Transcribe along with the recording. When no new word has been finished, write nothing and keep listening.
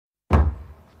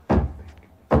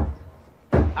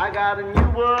I got a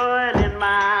new word in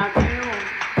my view.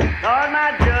 Lord,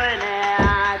 my journey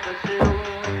I pursue.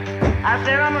 I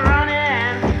said I'm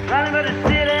running for the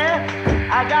city.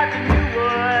 I got the new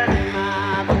word in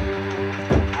my view.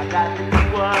 I got the new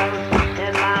word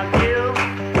in my view.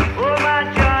 Oh, my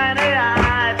journey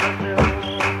I pursue.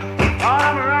 Lord,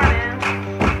 I'm running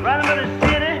for the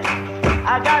city.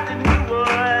 I got the new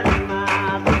word in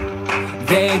my view.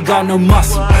 They ain't got no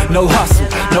muscle, no hustle,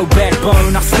 no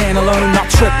backbone. I stand alone, not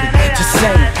tripping, just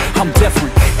saying I'm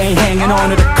different. Ain't hanging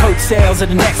on to the coattails of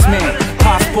the next man.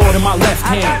 Passport in my left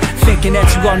hand, thinking that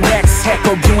you are next. Heck,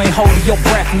 oh, you ain't holding your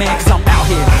breath, man. Cause I'm out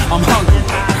here, I'm hungry,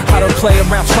 I don't play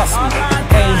around, trust me.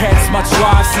 Ain't had as much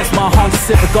drive since my Honda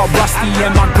Civic got rusty.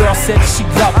 And my girl said that she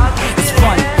loved me. It's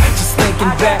funny, just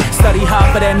thinking back. Study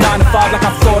hard for that 9 to 5 like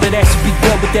I thought that should be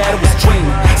good. But that I was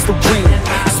dreaming, still dreaming.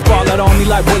 Spotlight on me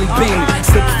like Willie Beamen,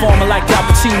 still performing like Al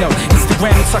Pacino.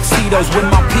 Instagram and tuxedos with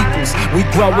my peoples. We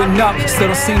growing up,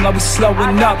 still don't seem like we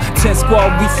slowing up. 10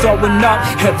 squad, we throwing up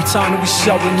every time that we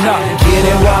showing up. Get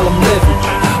it while I'm living,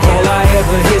 all I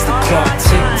ever hear's the clock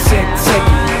tick, tick,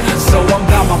 ticking. So I'm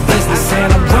about my business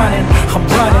and I'm running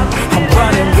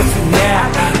with you now.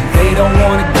 They don't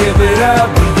wanna give it up,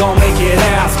 we gon' make it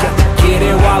out. Get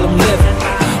it while I'm living,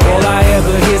 all I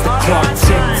ever hear's the clock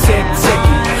tick, tick,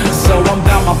 ticking. So I'm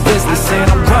about my business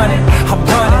and I'm running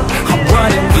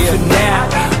with you now.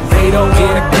 They don't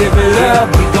wanna give it up,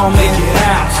 we gon' make it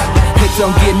out. It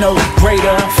don't get no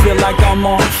greater, feel like I'm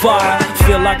on fire.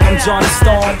 Feel like I'm Johnny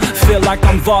Storm, feel like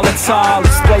I'm volatile,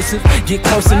 explosive. Get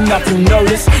close enough, you'll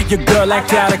notice your girl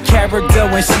act out of character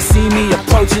when she see me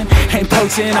approaching. Ain't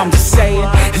poaching, I'm just saying,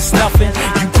 it's nothing.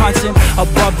 You punching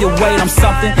above your weight, I'm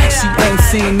something. She ain't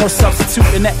seen no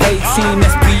substitute in the 18.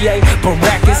 That's BA,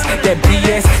 Baracus, that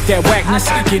BS, that whackness.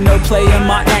 Get no play in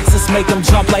my axis, make them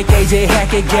jump like AJ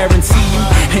Hackett. Guarantee you,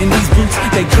 in these boots,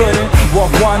 they couldn't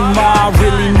walk 1 mile.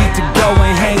 Really need to go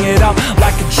and hang it up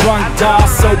like a drunk doll.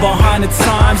 So behind the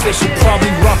times, they should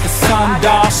probably rock a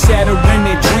sundial. Shattering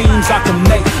their dreams, I can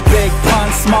make big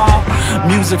puns small.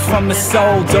 Music from the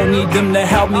soul, don't need them to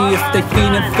help me. If they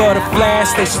fiending for the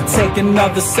flash, they should take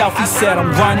another selfie. Said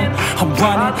I'm running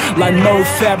like Mo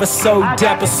Farah, so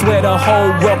dapper. Swear the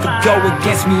whole world could go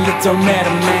against me, it don't matter,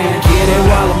 man. Get it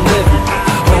while I'm living,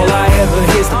 all I ever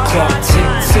hear's the clock tick,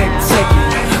 tick, ticking.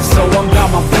 So I'm about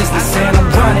my business and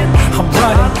I'm running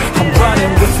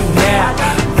with you now.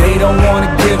 They don't wanna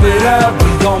give it up, we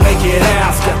gon' make it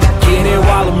out. Get it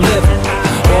while I'm living,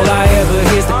 all I ever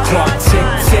hear's the clock tick,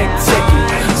 tick, ticking.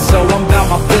 So I'm about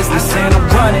my business and I'm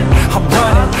running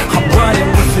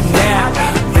with you now.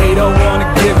 They don't wanna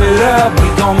give it up, we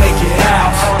gon' make it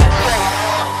out.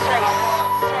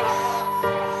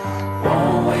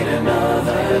 Won't wait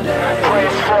another day.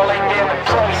 Praise falling into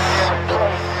place.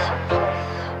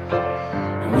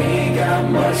 We ain't got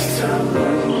much to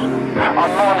lose. I'm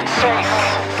on a chase.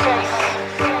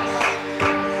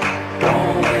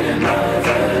 Won't wait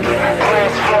another day.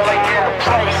 Praise falling into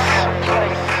place.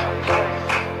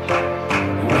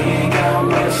 We ain't got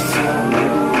much to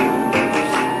lose.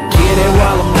 Get it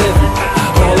while I'm living,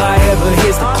 all I ever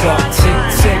hear's the clock tick,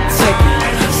 tick, ticking.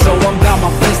 So I'm about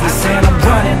my business and I'm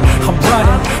running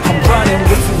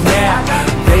with you now.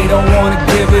 They don't wanna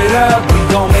give it up, we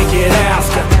gon' make it out.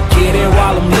 Get it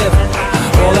while I'm living,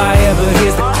 all I ever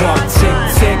hear's the clock tick,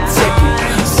 tick, ticking.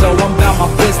 So I'm about my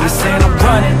business and I'm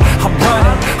running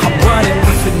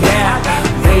with you now.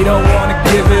 They don't wanna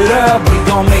give it up, we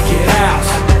gon' make it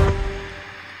out.